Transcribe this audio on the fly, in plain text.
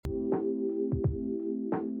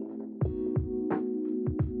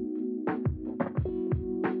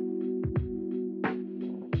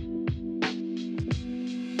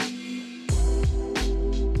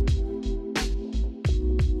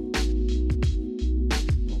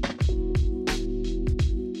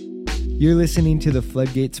You're listening to the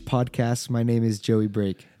Floodgates podcast. My name is Joey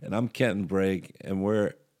Brake. And I'm Kenton Brake, and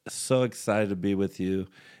we're so excited to be with you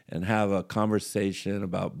and have a conversation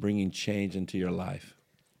about bringing change into your life.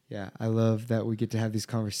 Yeah, I love that we get to have these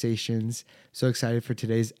conversations. So excited for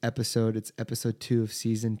today's episode. It's episode 2 of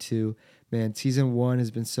season 2. Man, season 1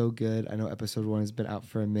 has been so good. I know episode 1 has been out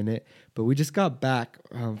for a minute, but we just got back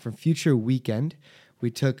from Future Weekend. We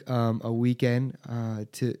took a weekend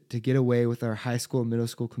to get away with our high school and middle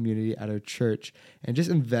school community at our church and just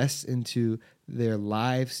invest into their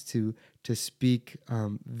lives to speak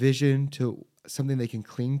vision to something they can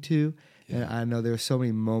cling to. Yeah. And I know there were so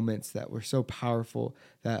many moments that were so powerful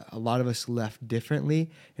that a lot of us left differently.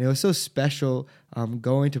 And it was so special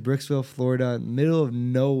going to Brooksville, Florida, middle of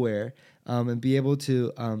nowhere, and be able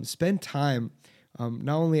to spend time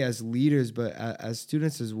not only as leaders but as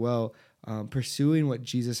students as well, pursuing what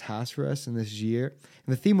Jesus has for us in this year.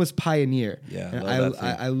 And the theme was pioneer. Yeah, and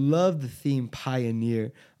I love the theme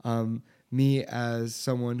pioneer. Me as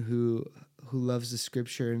someone who loves the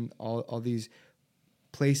scripture and all these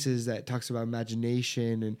places that talks about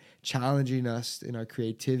imagination and challenging us in our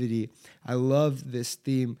creativity. I love this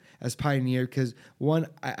theme as pioneer because, one,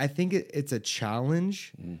 I think it's a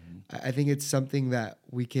challenge. Mm-hmm. I think it's something that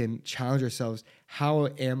we can challenge ourselves. How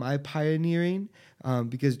am I pioneering?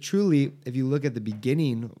 Because truly, if you look at the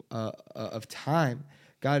beginning of time,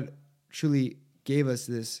 God truly gave us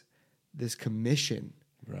this commission.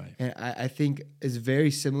 Right. And I think it's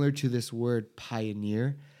very similar to this word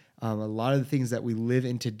pioneer. A lot of the things that we live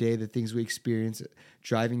in today, the things we experience,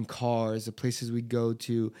 driving cars, the places we go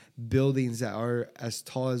to, buildings that are as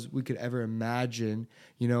tall as we could ever imagine,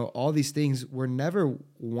 all these things were never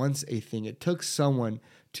once a thing. It took someone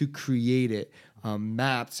to create it.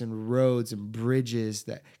 Maps and roads and bridges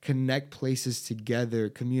that connect places together,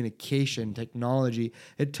 communication, technology.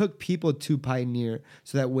 It took people to pioneer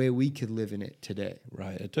so that way we could live in it today.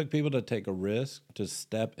 Right. It took people to take a risk, to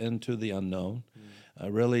step into the unknown,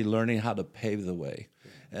 really learning how to pave the way.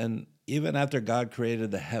 And even after God created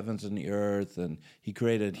the heavens and the earth and he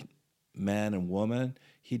created man and woman,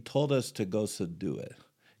 he told us to go subdue it.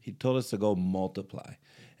 He told us to go multiply.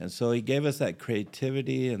 And so he gave us that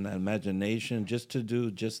creativity and that imagination just to do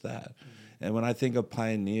just that. Mm-hmm. And when I think of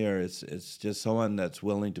pioneer, it's just someone that's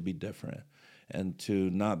willing to be different and to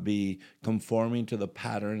not be conforming to the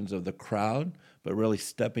patterns of the crowd, but really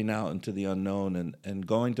stepping out into the unknown and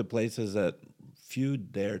going to places that few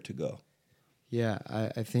dare to go. Yeah,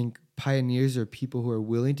 I think pioneers are people who are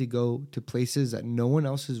willing to go to places that no one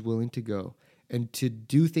else is willing to go, and to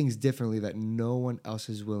do things differently that no one else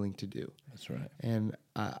is willing to do. That's right. And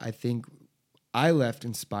I think I left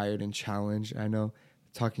inspired and challenged. I know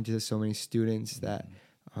talking to so many students that,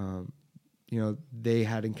 they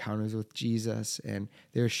had encounters with Jesus and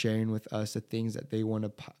they're sharing with us the things that they want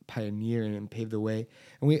to pioneer and pave the way.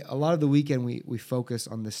 And a lot of the weekend, we focus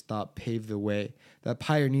on this thought, pave the way. That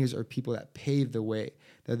pioneers are people that pave the way,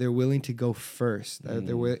 that they're willing to go first, that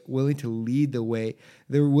they're willing to lead the way.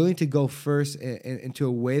 They're willing to go first into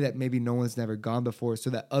a way that maybe no one's never gone before so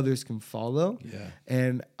that others can follow. Yeah.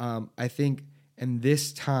 And I think in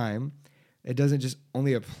this time, it doesn't just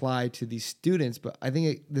only apply to these students, but I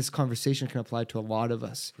think this conversation can apply to a lot of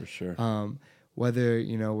us. For sure. Whether,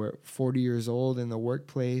 we're 40 years old in the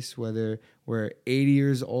workplace, whether we're 80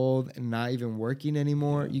 years old and not even working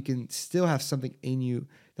anymore, you can still have something in you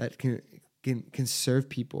that can serve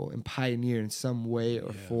people and pioneer in some way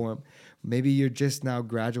or form. Maybe you're just now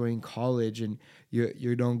graduating college and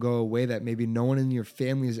you don't go away that maybe no one in your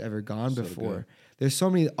family has ever gone before. Good. There's so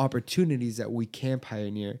many opportunities that we can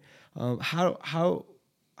pioneer.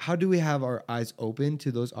 How do we have our eyes open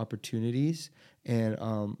to those opportunities and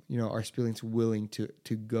our spirits willing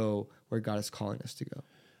to go where God is calling us to go?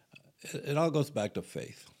 It all goes back to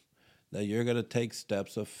faith, that you're going to take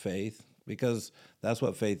steps of faith, because that's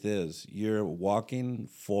what faith is. You're walking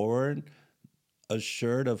forward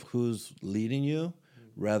assured of who's leading you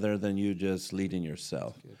rather than you just leading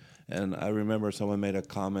yourself. And I remember someone made a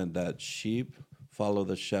comment that sheep follow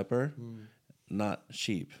the shepherd, not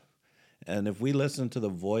sheep. And if we listen to the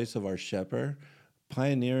voice of our shepherd,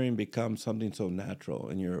 pioneering becomes something so natural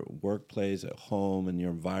in your workplace, at home, in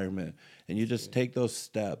your environment. And you just take those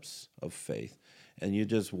steps of faith and you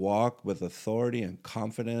just walk with authority and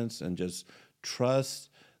confidence and just trust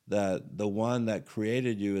that the one that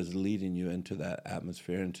created you is leading you into that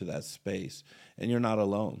atmosphere, into that space. And you're not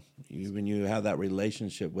alone. When you have that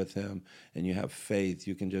relationship with him and you have faith,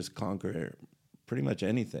 you can just conquer pretty much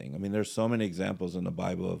anything. I mean, there's so many examples in the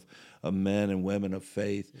Bible of men and women of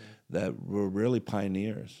faith that were really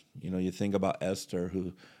pioneers. You think about Esther,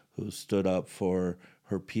 who who stood up for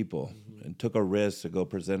her people and took a risk to go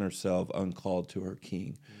present herself uncalled to her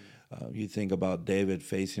king. You think about David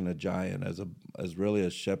facing a giant as really a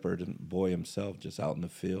shepherd and boy himself, just out in the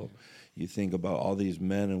field. You think about all these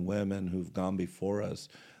men and women who've gone before us.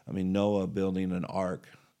 I mean, Noah building an ark,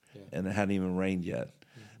 and it hadn't even rained yet.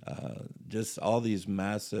 Just all these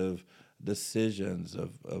massive decisions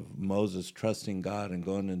of Moses trusting God and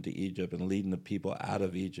going into Egypt and leading the people out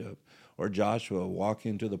of Egypt, or Joshua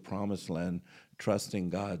walking to the promised land, trusting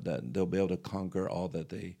God that they'll be able to conquer all that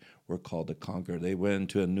they were called to conquer. They went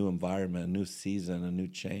into a new environment, a new season, a new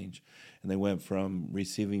change, and they went from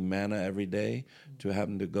receiving manna every day to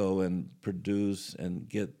having to go and produce and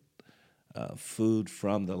get food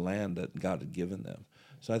from the land that God had given them.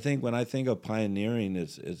 So I think when I think of pioneering,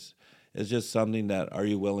 it's just something that, are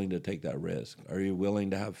you willing to take that risk? Are you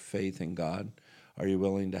willing to have faith in God? Are you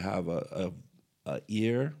willing to have a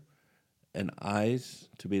ear and eyes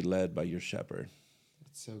to be led by your shepherd?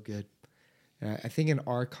 It's so good. And I think in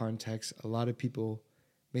our context, a lot of people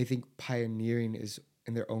may think pioneering is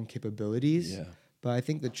in their own capabilities. Yeah. But I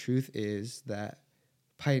think the truth is that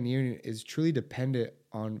pioneering is truly dependent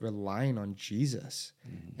on relying on Jesus,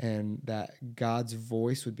 and that God's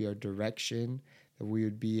voice would be our direction, that we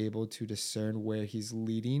would be able to discern where he's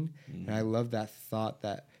leading. And I love that thought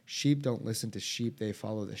that sheep don't listen to sheep, they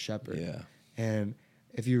follow the shepherd. Yeah. And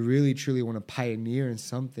if you really truly want to pioneer in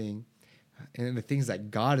something, and the things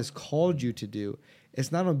that God has called you to do,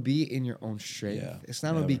 it's not going to be in your own strength. Yeah, it's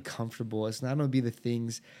not going to be comfortable. It's not going to be the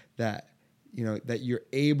things that that you're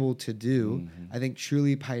able to do. I think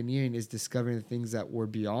truly pioneering is discovering the things that were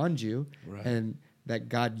beyond you, and that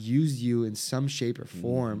God used you in some shape or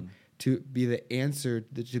form to be the answer,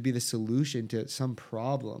 to be the solution to some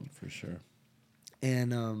problem. For sure.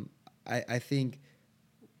 And I think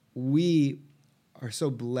we are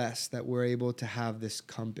so blessed that we're able to have this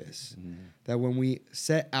compass, that when we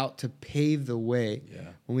set out to pave the way,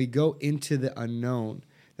 when we go into the unknown,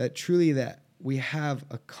 that truly that we have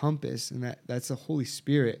a compass, and that's the Holy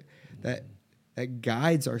Spirit that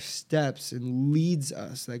guides our steps and leads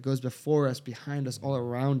us, that goes before us, behind us, all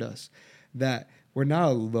around us, that we're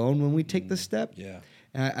not alone when we take the step.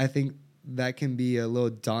 And I think that can be a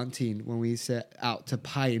little daunting when we set out to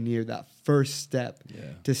pioneer that first step,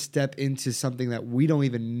 to step into something that we don't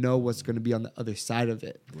even know what's going to be on the other side of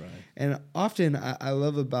it. And often I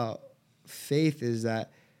love about faith is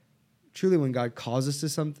that truly when God calls us to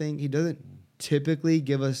something, he doesn't typically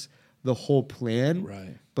give us the whole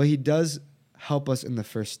plan, but he does help us in the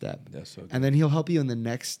first step. And then he'll help you in the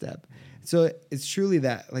next step. So it's truly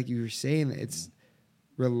that, like you were saying, it's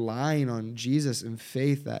relying on Jesus in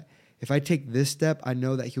faith, that if I take this step, I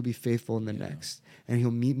know that he'll be faithful in the next, and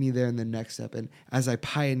he'll meet me there in the next step. And as I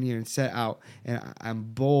pioneer and set out, and I'm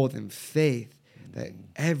bold in faith, that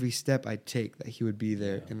every step I take, that he would be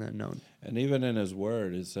there in the unknown. And even in his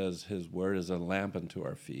word, it says his word is a lamp unto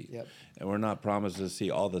our feet. And we're not promised to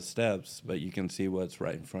see all the steps, but you can see what's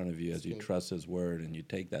right in front of you as you trust his word and you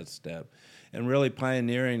take that step. And really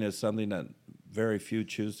pioneering is something that very few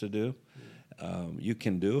choose to do. You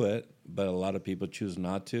can do it, but a lot of people choose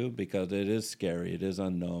not to because it is scary. It is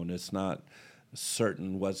unknown. It's not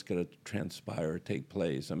certain what's going to transpire or take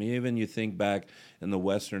place. I mean, even you think back in the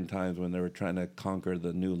Western times when they were trying to conquer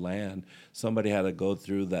the new land, somebody had to go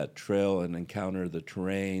through that trail and encounter the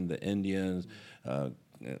terrain, the Indians,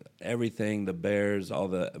 everything, the bears, all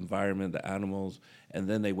the environment, the animals, and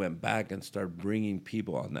then they went back and started bringing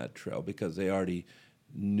people on that trail because they already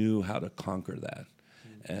knew how to conquer that.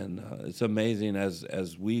 And it's amazing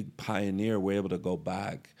as we pioneer, we're able to go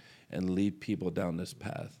back and lead people down this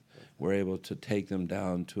path. We're able to take them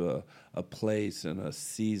down to a place and a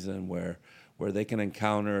season where they can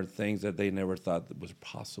encounter things that they never thought that was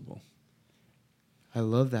possible. I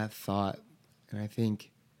love that thought. And I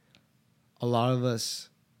think a lot of us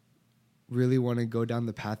really want to go down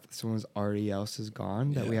the path that someone else has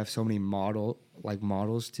gone, that we have so many models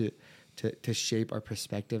to shape our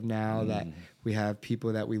perspective now, that we have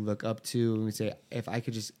people that we look up to and we say, if I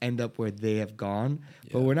could just end up where they have gone,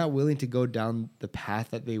 but we're not willing to go down the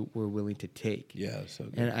path that they were willing to take. So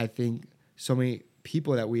good. And I think so many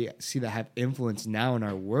people that we see that have influence now in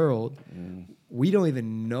our world, we don't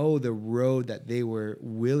even know the road that they were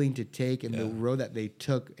willing to take and the road that they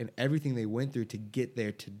took and everything they went through to get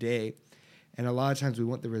there today. And a lot of times we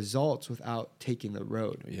want the results without taking the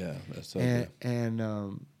road. That's so good.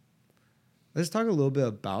 And let's talk a little bit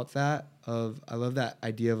about that. I love that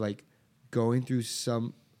idea of like going through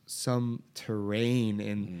some terrain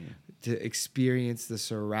and to experience the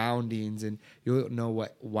surroundings, and you don't know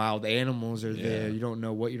what wild animals are there. You don't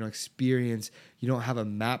know what you're going to experience. You don't have a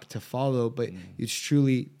map to follow, but it's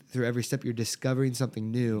truly through every step, you're discovering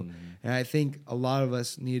something new. And I think a lot of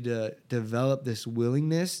us need to develop this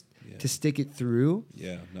willingness to stick it through.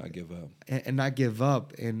 Yeah, not give up. And not give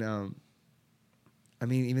up. And I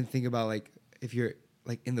mean, even think about like if you're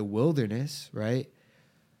like in the wilderness, right?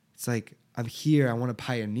 It's like, I'm here, I want to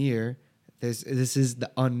pioneer. This is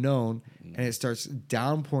the unknown, and it starts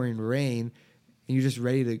downpouring rain, and you're just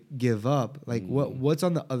ready to give up. Like, what's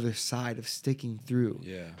on the other side of sticking through?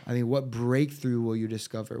 Yeah. I mean, what breakthrough will you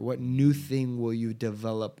discover? What new thing will you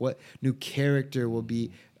develop? What new character will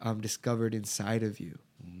be discovered inside of you?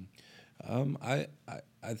 I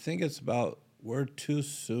think it's about we're too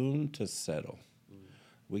soon to settle.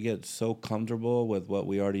 We get so comfortable with what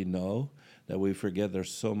we already know that we forget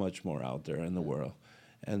there's so much more out there in the world.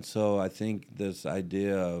 And so I think this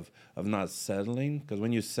idea of not settling, because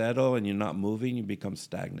when you settle and you're not moving, you become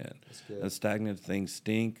stagnant. And stagnant things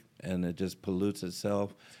stink, and it just pollutes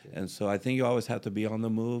itself. And so I think you always have to be on the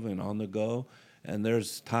move and on the go. And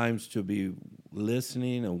there's times to be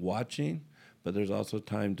listening and watching, but there's also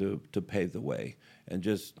time to pave the way and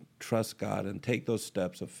just trust God and take those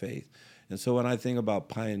steps of faith. And so when I think about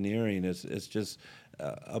pioneering, it's just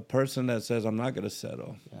a person that says, I'm not going to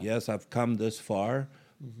settle. Yeah. Yes, I've come this far,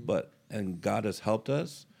 and God has helped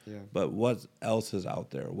us. Yeah. But what else is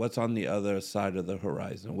out there? What's on the other side of the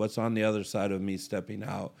horizon? What's on the other side of me stepping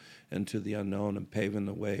out into the unknown and paving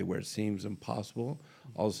the way where it seems impossible?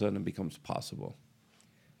 All of a sudden it becomes possible.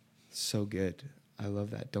 So good. I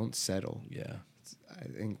love that. Don't settle. Yeah. I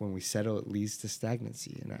think when we settle, it leads to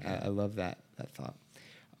stagnancy. And I love that thought.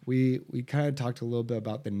 We kind of talked a little bit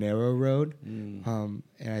about the narrow road, and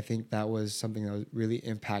I think that was something that really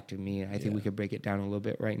impacted me. I think we could break it down a little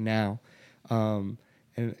bit right now, and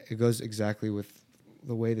it goes exactly with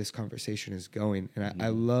the way this conversation is going. And I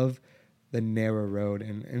love the narrow road.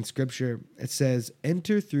 And in Scripture, it says,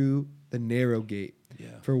 "Enter through the narrow gate,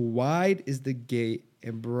 for wide is the gate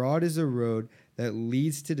and broad is the road that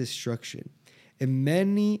leads to destruction, and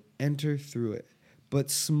many enter through it. But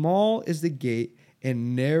small is the gate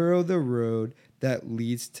and narrow the road that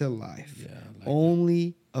leads to life.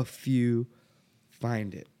 Only a few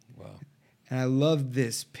find it." Wow. And I love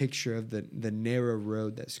this picture of the narrow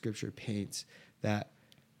road that Scripture paints, that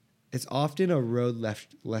it's often a road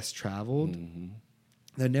less traveled.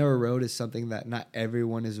 The narrow road is something that not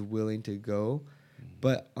everyone is willing to go,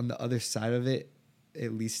 but on the other side of it,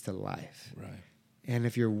 it leads to life. Right. And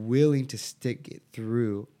if you're willing to stick it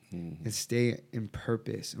through and stay in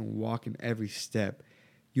purpose and walk in every step,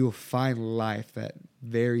 you will find life that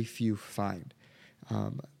very few find.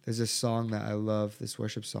 There's a song that I love, this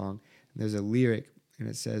worship song, and there's a lyric, and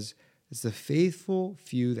it says, "It's the faithful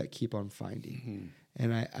few that keep on finding."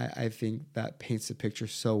 And I think that paints a picture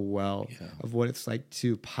so well of what it's like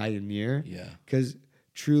to pioneer. Because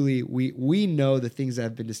truly, we know the things that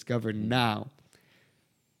have been discovered now,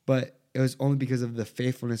 but it was only because of the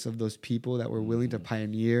faithfulness of those people that were willing to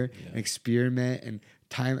pioneer and experiment and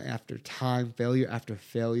time after time, failure after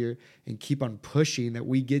failure, and keep on pushing, that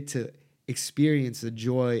we get to experience the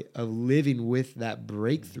joy of living with that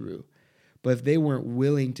breakthrough. But if they weren't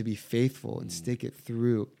willing to be faithful and stick it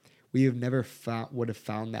through, we have never would have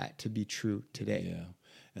found that to be true today. Yeah.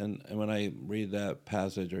 And when I read that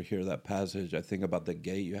passage or hear that passage, I think about the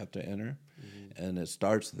gate you have to enter. And it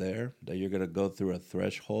starts there, that you're going to go through a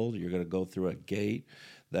threshold, you're going to go through a gate,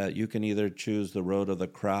 that you can either choose the road of the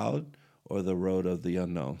crowd or the road of the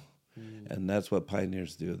unknown. And that's what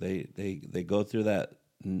pioneers do. They go through that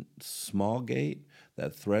small gate,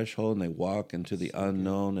 that threshold, and they walk into the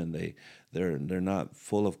unknown, and they're not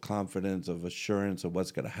full of confidence, of assurance of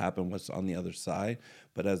what's going to happen, what's on the other side.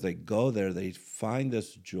 But as they go there, they find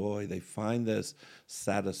this joy, they find this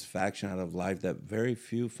satisfaction out of life that very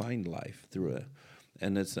few find life through it.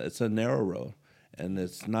 And it's a narrow road, and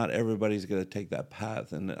it's not everybody's going to take that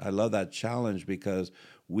path. And I love that challenge, because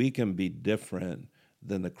we can be different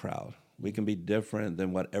than the crowd. We can be different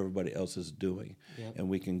than what everybody else is doing. And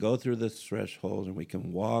we can go through this threshold, and we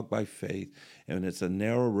can walk by faith. And it's a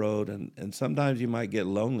narrow road, and sometimes you might get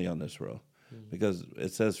lonely on this road, because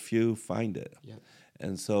it says few find it.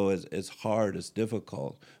 And so it's hard, it's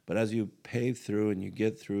difficult. But as you pave through and you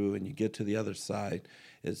get to the other side,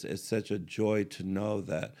 it's such a joy to know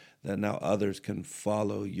that now others can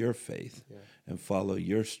follow your faith and follow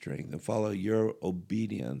your strength and follow your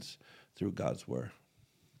obedience through God's word.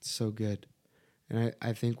 It's so good. And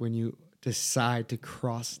I think when you decide to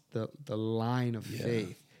cross the line of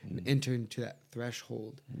faith and enter into that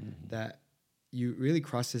threshold, that you really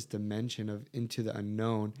cross this dimension of into the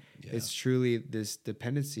unknown. It's truly this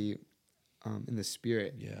dependency in the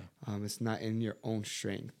Spirit. It's not in your own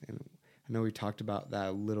strength. And I know we talked about that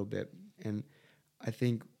a little bit. And I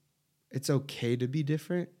think it's okay to be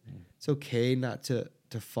different. It's okay not to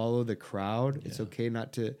follow the crowd. It's okay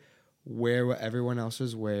not to wear what everyone else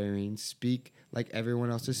is wearing, speak like everyone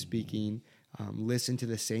else is speaking, listen to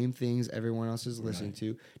the same things everyone else is listening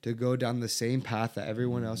to go down the same path that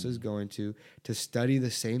everyone else is going to study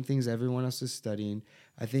the same things everyone else is studying.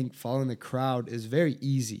 I think following the crowd is very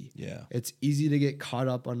easy. Yeah. It's easy to get caught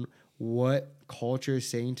up on what culture is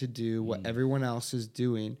saying to do, what everyone else is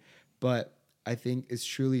doing, but I think it's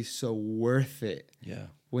truly so worth it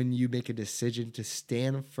when you make a decision to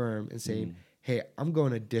stand firm and saying, hey, I'm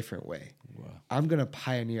going a different way. Wow. I'm going to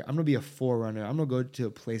pioneer. I'm going to be a forerunner. I'm going to go to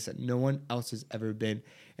a place that no one else has ever been.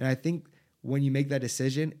 And I think when you make that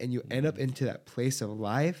decision and you end up into that place of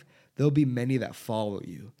life, there'll be many that follow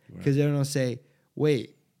you because they're going to say,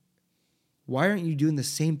 wait, why aren't you doing the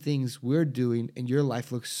same things we're doing and your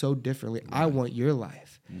life looks so differently? I want your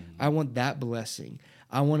life. I want that blessing.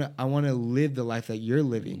 I want to live the life that you're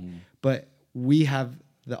living. But we have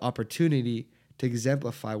the opportunity to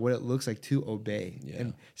exemplify what it looks like to obey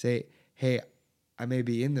and say, hey, I may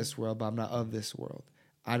be in this world, but I'm not of this world.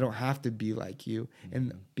 I don't have to be like you.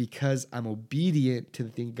 And because I'm obedient to the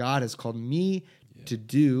thing God has called me to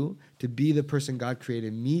do, to be the person God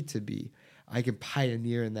created me to be, I can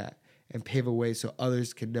pioneer in that and pave a way so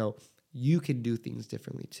others can know you can do things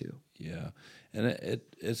differently too. Yeah. And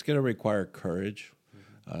it's going to require courage.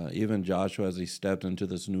 Even Joshua, as he stepped into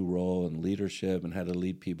this new role in leadership and had to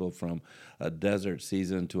lead people from a desert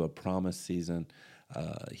season to a promised season,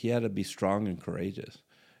 he had to be strong and courageous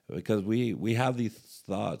because we have these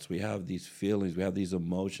thoughts, we have these feelings, we have these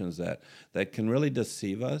emotions that can really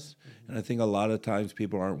deceive us. And I think a lot of times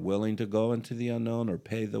people aren't willing to go into the unknown or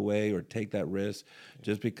pave the way or take that risk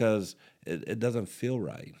just because it doesn't feel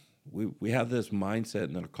right. We have this mindset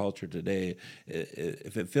in our culture today,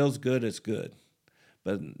 if it feels good, it's good.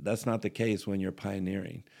 But that's not the case when you're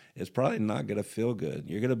pioneering. It's probably not going to feel good.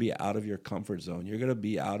 You're going to be out of your comfort zone. You're going to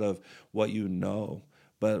be out of what you know.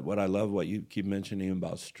 But what I love, what you keep mentioning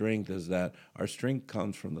about strength, is that our strength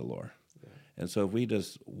comes from the Lord. Yeah. And so if we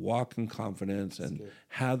just walk in confidence and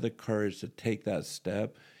have the courage to take that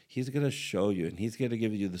step, He's going to show you, and He's going to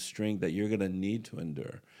give you the strength that you're going to need to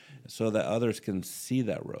endure so that others can see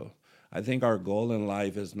that road. I think our goal in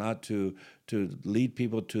life is not to lead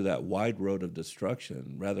people to that wide road of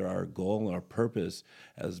destruction. Rather, our goal and our purpose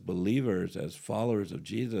as believers, as followers of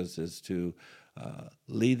Jesus, is to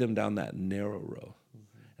lead them down that narrow road.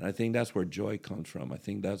 And I think that's where joy comes from. I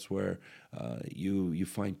think that's where you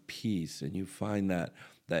find peace and you find that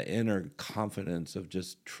inner confidence of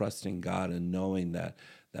just trusting God and knowing that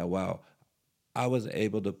wow, I was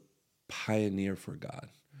able to pioneer for God.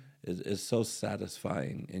 Is so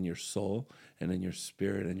satisfying in your soul and in your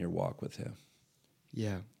spirit and your walk with Him.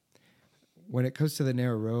 Yeah. When it comes to the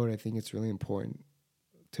narrow road, I think it's really important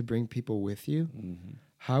to bring people with you. Mm-hmm.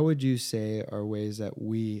 How would you say are ways that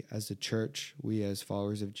we as a church, we as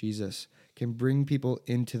followers of Jesus, can bring people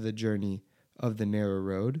into the journey of the narrow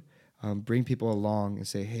road, bring people along and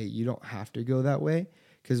say, hey, you don't have to go that way?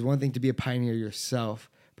 Because one thing to be a pioneer yourself,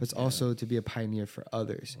 but it's also to be a pioneer for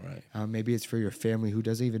others. Right. Maybe it's for your family who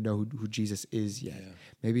doesn't even know who Jesus is yet. Yeah.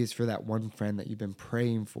 Maybe it's for that one friend that you've been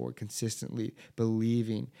praying for consistently,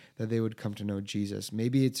 believing that they would come to know Jesus.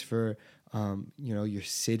 Maybe it's for your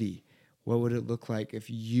city. What would it look like if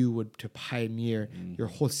you would to pioneer? Your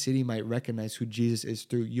whole city might recognize who Jesus is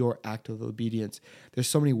through your act of obedience. There's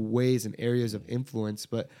so many ways and areas of influence,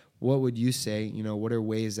 but what would you say, what are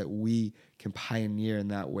ways that we can pioneer in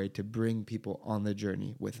that way to bring people on the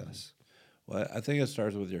journey with us? Well, I think it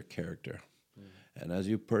starts with your character. And as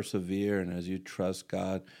you persevere and as you trust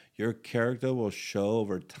God, your character will show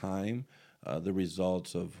over time the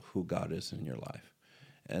results of who God is in your life.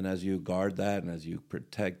 And as you guard that and as you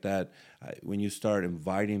protect that, when you start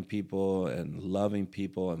inviting people and loving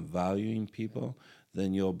people and valuing people,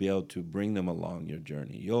 then you'll be able to bring them along your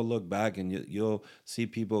journey. You'll look back and you'll see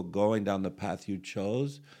people going down the path you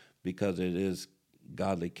chose because it is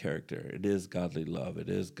godly character. It is godly love. It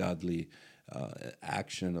is godly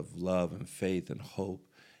action of love and faith and hope.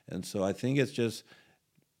 And so I think it's just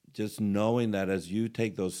knowing that as you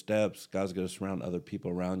take those steps, God's going to surround other people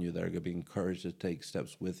around you that are going to be encouraged to take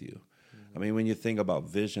steps with you. I mean, when you think about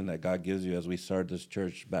vision that God gives you, as we started this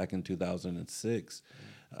church back in 2006,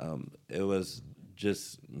 it was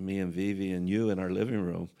just me and Vivi and you in our living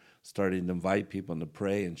room starting to invite people and to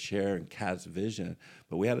pray and share and cast vision.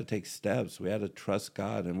 But we had to take steps. We had to trust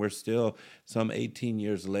God. And we're still, some 18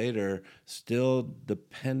 years later, still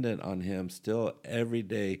dependent on Him, still every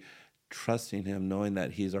day trusting Him, knowing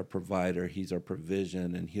that He's our provider, He's our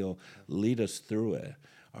provision, and He'll lead us through it.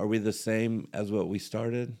 Are we the same as what we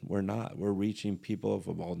started? We're not. We're reaching people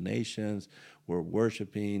from all nations. We're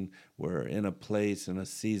worshiping. We're in a place, in a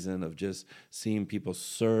season of just seeing people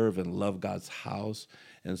serve and love God's house.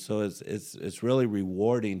 And so it's really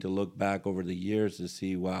rewarding to look back over the years to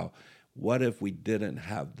see, wow, what if we didn't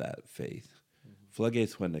have that faith?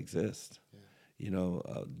 Floodgates wouldn't exist.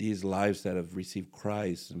 These lives that have received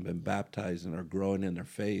Christ and been baptized and are growing in their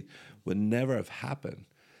faith would never have happened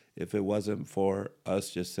if it wasn't for us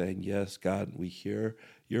just saying, yes, God, we hear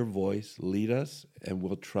your voice, lead us, and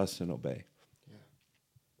we'll trust and obey. Yeah.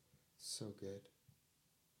 So good.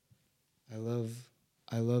 I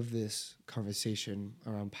love this conversation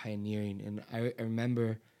around pioneering. And I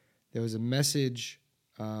remember there was a message,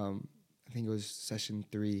 I think it was session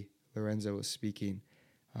 3, Lorenzo was speaking,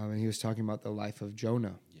 and he was talking about the life of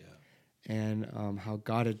Jonah. Yeah. And how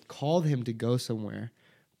God had called him to go somewhere,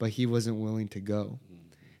 but he wasn't willing to go. Mm-hmm.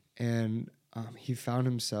 And he found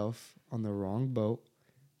himself on the wrong boat,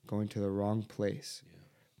 going to the wrong place.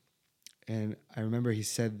 Yeah. And I remember he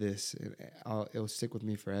said this, and it'll stick with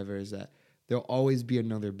me forever, is that there'll always be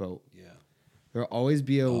another boat. Yeah. There'll always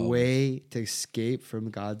be a way to escape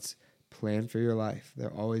from God's plan for your life.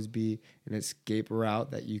 There'll always be an escape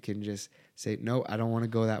route that you can just say, no, I don't want to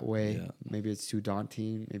go that way. Yeah. Maybe it's too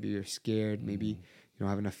daunting. Maybe you're scared. Mm-hmm. Maybe you don't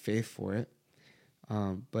have enough faith for it.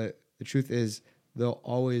 But the truth is, there'll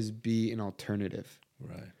always be an alternative.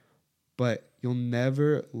 Right. But you'll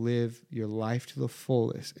never live your life to the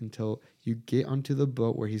fullest until you get onto the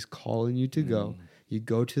boat where he's calling you to go. You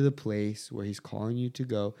go to the place where he's calling you to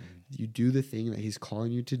go. You do the thing that he's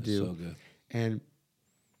calling you to do. So good. And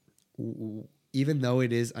even though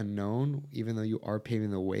it is unknown, even though you are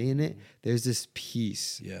paving the way in it, there's this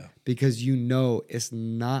peace. Yeah. Because it's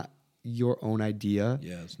not your own idea.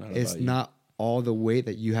 Yeah, it's not all the weight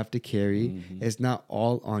that you have to carry. Mm-hmm. It's not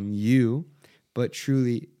all on you, but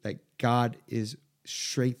truly, like, God is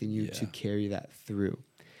strengthening you to carry that through.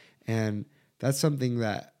 And that's something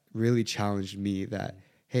that really challenged me, that,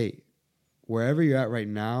 hey, wherever you're at right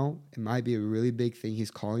now, it might be a really big thing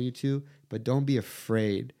he's calling you to, but don't be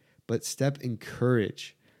afraid, but step in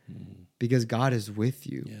courage, because God is with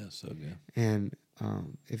you. Yeah, so good. And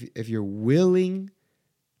if you're willing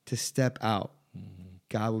to step out,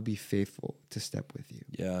 God will be faithful to step with you.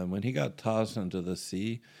 Yeah, and when he got tossed into the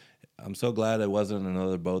sea, I'm so glad it wasn't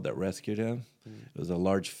another boat that rescued him. It was a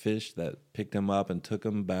large fish that picked him up and took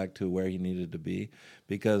him back to where he needed to be,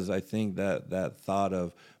 because I think that thought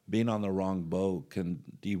of being on the wrong boat can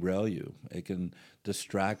derail you. It can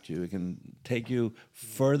distract you. It can take you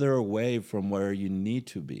further away from where you need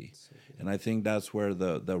to be. And I think that's where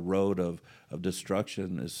the road of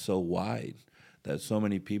destruction is so wide, that so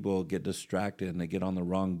many people get distracted and they get on the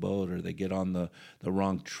wrong boat, or they get on the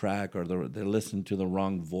wrong track, or they listen to the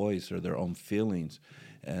wrong voice or their own feelings.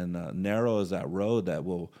 And narrow is that road that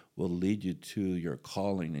will lead you to your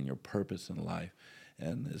calling and your purpose in life.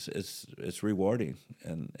 And it's rewarding.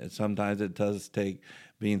 And sometimes it does take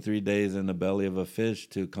being 3 days in the belly of a fish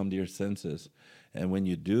to come to your senses. And when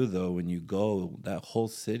you do, though, when you go, that whole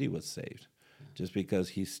city was saved, just because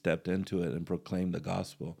he stepped into it and proclaimed the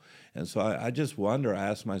gospel. And so I just wonder, I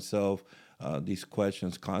ask myself these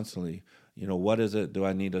questions constantly. What is it do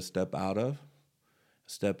I need to step out of,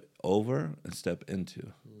 step over, and step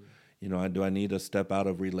into? Do I need to step out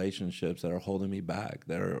of relationships that are holding me back,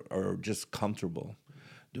 that are just comfortable?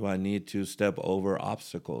 Do I need to step over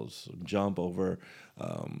obstacles, jump over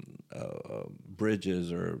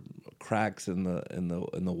bridges or cracks in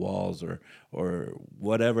the walls, or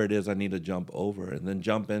whatever it is I need to jump over, and then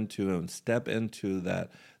jump into and step into that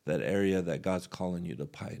area that God's calling you to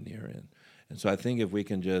pioneer in? And so I think if we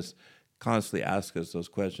can just constantly ask us those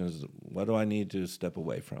questions, what do I need to step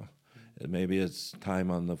away from? And maybe it's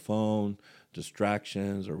time on the phone,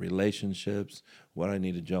 distractions, or relationships, what I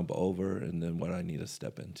need to jump over, and then what I need to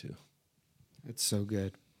step into. That's so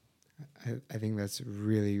good. I think that's a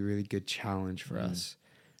really, really good challenge for us.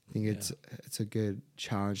 I think it's a good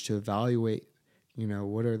challenge to evaluate,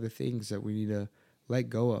 what are the things that we need to let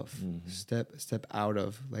go of, step out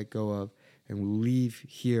of, let go of, and leave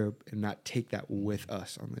here and not take that with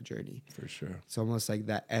us on the journey. For sure. It's almost like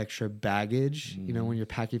that extra baggage, when you're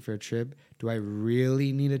packing for a trip. Do I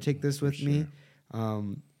really need to take this with me?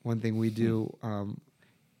 One thing we do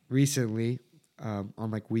recently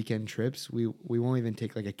on like weekend trips, we won't even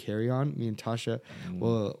take like a carry-on. Me and Tasha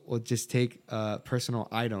will just take a personal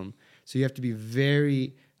item. So you have to be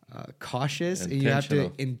very cautious, and you have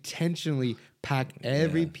to intentionally pack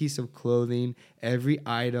every piece of clothing, every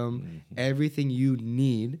item, everything you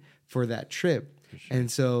need for that trip. For sure.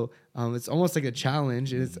 And so it's almost like a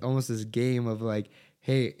challenge, and it's almost this game of like,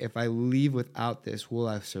 hey, if I leave without this, will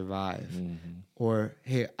I survive? Or,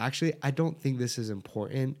 hey, actually, I don't think this is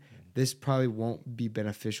important. This probably won't be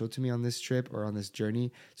beneficial to me on this trip or on this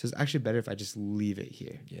journey. So it's actually better if I just leave it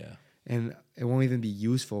here. Yeah. And it won't even be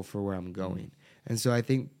useful for where I'm going. And so I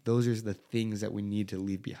think those are the things that we need to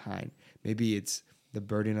leave behind. Maybe it's the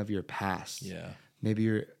burden of your past. Yeah. Maybe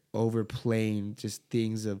you're overplaying just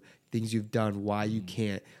things you've done, why you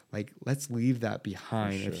can't. Like, let's leave that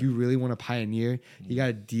behind. Sure. If you really want to pioneer, you got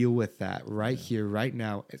to deal with that right here, right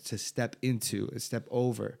now, to step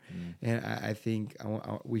over. And I think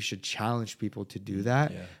we should challenge people to do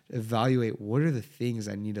that. Yeah. Evaluate what are the things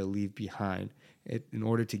I need to leave behind in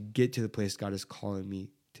order to get to the place God is calling me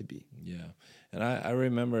to be. Yeah. And I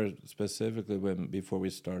remember specifically before we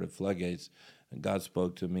started Floodgates, God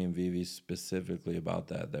spoke to me and Vivi specifically about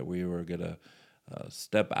that we were going to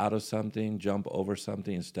step out of something, jump over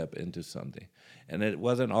something, and step into something. And it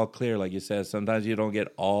wasn't all clear, like you said. Sometimes you don't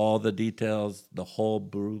get all the details. The whole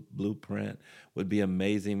blueprint would be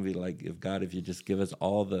amazing. Be like, if you just give us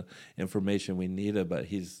all the information we needed. But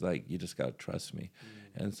he's like, you just got to trust me.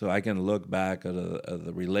 And so I can look back at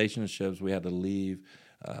the relationships we had to leave,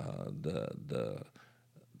 the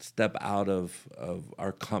step out of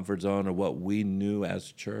our comfort zone or what we knew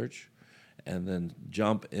as church, and then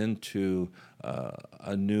jump into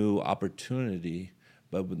a new opportunity.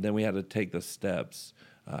 But then we had to take the steps.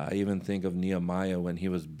 I even think of Nehemiah when he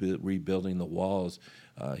was rebuilding the walls.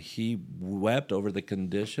 He wept over the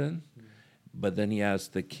condition, but then he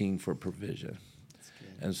asked the king for provision.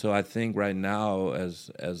 And so I think right now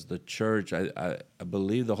as the church, I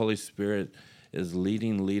believe the Holy Spirit is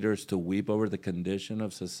leading leaders to weep over the condition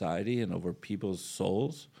of society and over people's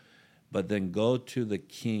souls, but then go to the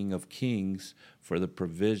King of Kings for the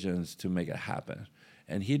provisions to make it happen.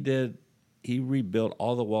 And he rebuilt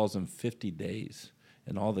all the walls in 50 days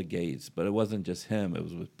and all the gates. But it wasn't just him. It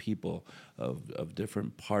was with people of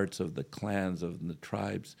different parts of the clans, of the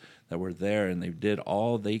tribes that were there. And they did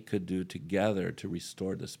all they could do together to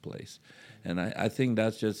restore this place. And I think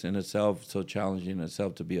that's just in itself so challenging in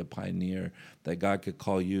itself to be a pioneer, that God could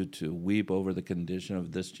call you to weep over the condition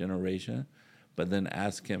of this generation, but then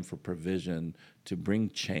ask him for provision to bring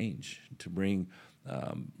change, to bring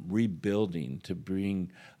rebuilding, to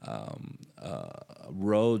bring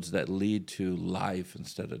roads that lead to life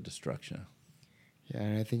instead of destruction. Yeah,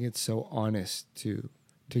 and I think it's so honest to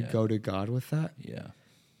go to God with that. Yeah.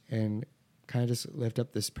 And kind of just lift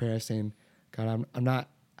up this prayer saying, God, I'm not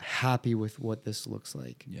happy with what this looks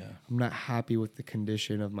like. Yeah. I'm not happy with the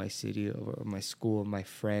condition of my city, of my school, of my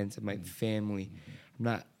friends, of my family.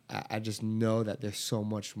 I just know that there's so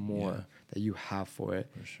much more that you have for it.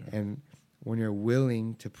 For sure. And when you're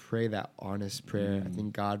willing to pray that honest prayer, I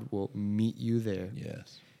think God will meet you there.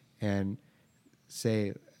 Yes. And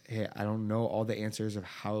say, hey, I don't know all the answers of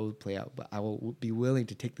how it would play out, but I will be willing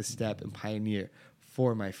to take the step and pioneer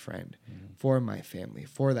for my friend, for my family,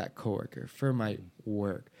 for that coworker, for my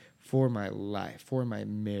work, for my life, for my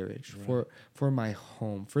marriage, for my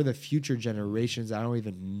home, for the future generations I don't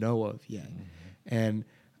even know of yet. And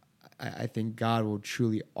I think God will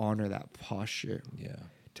truly honor that posture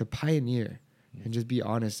to pioneer and just be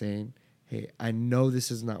honest, saying, hey, I know this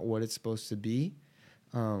is not what it's supposed to be.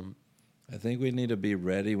 I think we need to be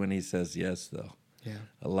ready when he says yes, though. Yeah.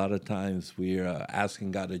 A lot of times we're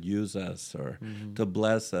asking God to use us or to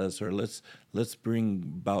bless us or let's bring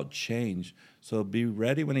about change. So be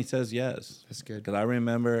ready when he says yes. That's good. Because I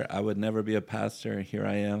remember I would never be a pastor, and here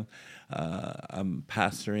I am. I'm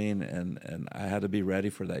pastoring, and I had to be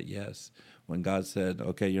ready for that yes. When God said,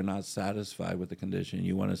 okay, you're not satisfied with the condition.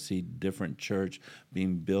 You want to see different church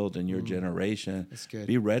being built in your generation. That's good.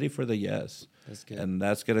 Be ready for the yes. That's good. And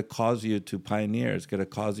that's going to cause you to pioneer. It's going to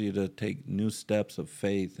cause you to take new steps of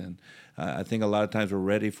faith. And I think a lot of times we're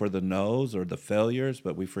ready for the no's or the failures,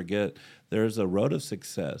 but we forget there's a road of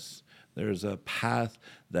success. There's a path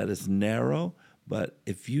that is narrow, but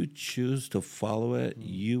if you choose to follow it,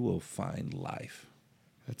 you will find life.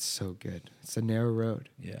 That's so good. It's a narrow road.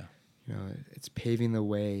 Yeah. You know, it's paving the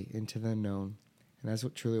way into the unknown. And that's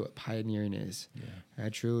what pioneering is. Yeah. And I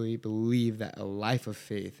truly believe that a life of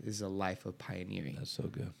faith is a life of pioneering. That's so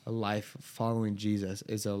good. A life following Jesus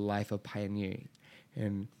is a life of pioneering.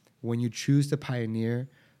 And when you choose to pioneer,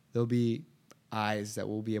 there'll be eyes that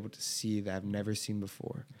will be able to see that I've never seen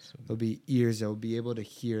before. There'll be ears that will be able to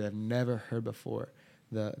hear that I've never heard before.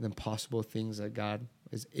 The impossible things that God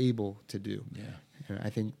is able to do. Yeah. And I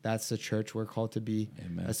think that's the church we're called to be.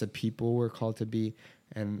 Amen. That's the people we're called to be.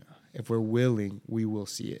 And if we're willing, we will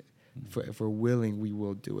see it. If we're willing, we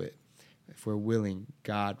will do it. If we're willing,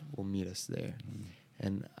 God will meet us there.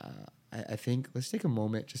 And I think let's take a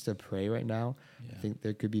moment just to pray right now. Yeah. I think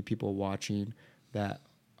there could be people watching that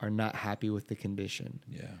are not happy with the condition.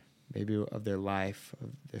 Yeah. Maybe of their life, of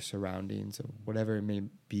their surroundings, or whatever it may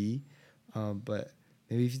be. But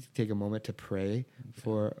maybe if you take a moment to pray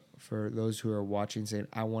for those who are watching, saying,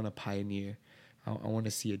 I want to pioneer. I want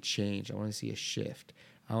to see a change. I want to see a shift.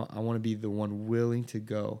 I want to be the one willing to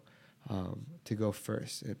go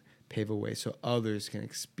first and pave a way so others can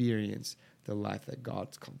experience the life that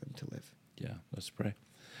God's called them to live. Yeah, let's pray.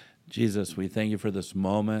 Jesus, we thank you for this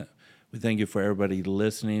moment. We thank you for everybody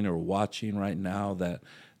listening or watching right now that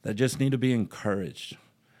just need to be encouraged,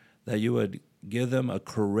 that you would give them a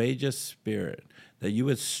courageous spirit, that you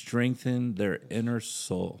would strengthen their inner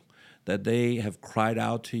soul, that they have cried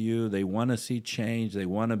out to you. They want to see change. They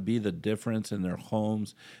want to be the difference in their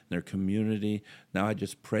homes, their community. Now I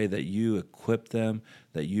just pray that you equip them,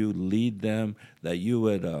 that you lead them, that you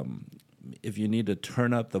would, if you need to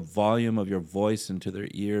turn up the volume of your voice into their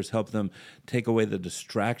ears, help them take away the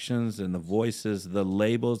distractions and the voices, the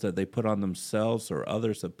labels that they put on themselves or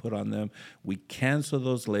others have put on them. We cancel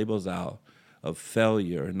those labels out of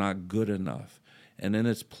failure, not good enough. And in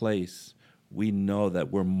its place, we know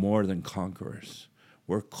that we're more than conquerors.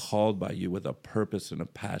 We're called by you with a purpose and a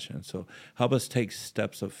passion. So help us take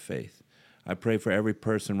steps of faith. I pray for every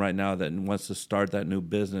person right now that wants to start that new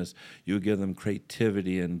business, you give them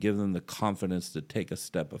creativity and give them the confidence to take a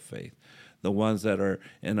step of faith. The ones that are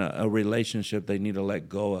in a relationship they need to let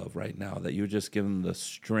go of right now, that you just give them the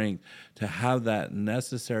strength to have that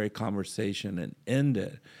necessary conversation and end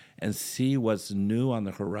it and see what's new on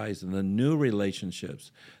the horizon, the new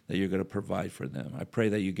relationships that you're going to provide for them. I pray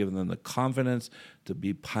that you give them the confidence to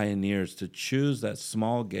be pioneers, to choose that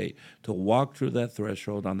small gate, to walk through that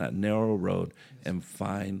threshold on that narrow road and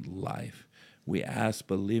find life. We ask,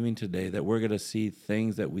 believing today, that we're going to see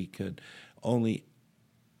things that we could only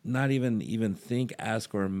not even think,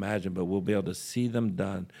 ask, or imagine, but we'll be able to see them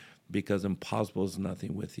done because impossible is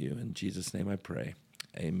nothing with you. In Jesus' name I pray.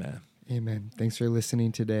 Amen. Amen. Thanks for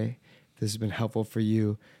listening today. If this has been helpful for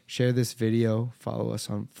you, share this video. Follow us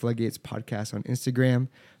on Floodgates Podcast on Instagram.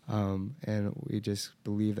 And we just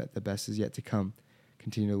believe that the best is yet to come.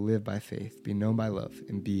 Continue to live by faith, be known by love,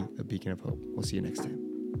 and be a beacon of hope. We'll see you next time.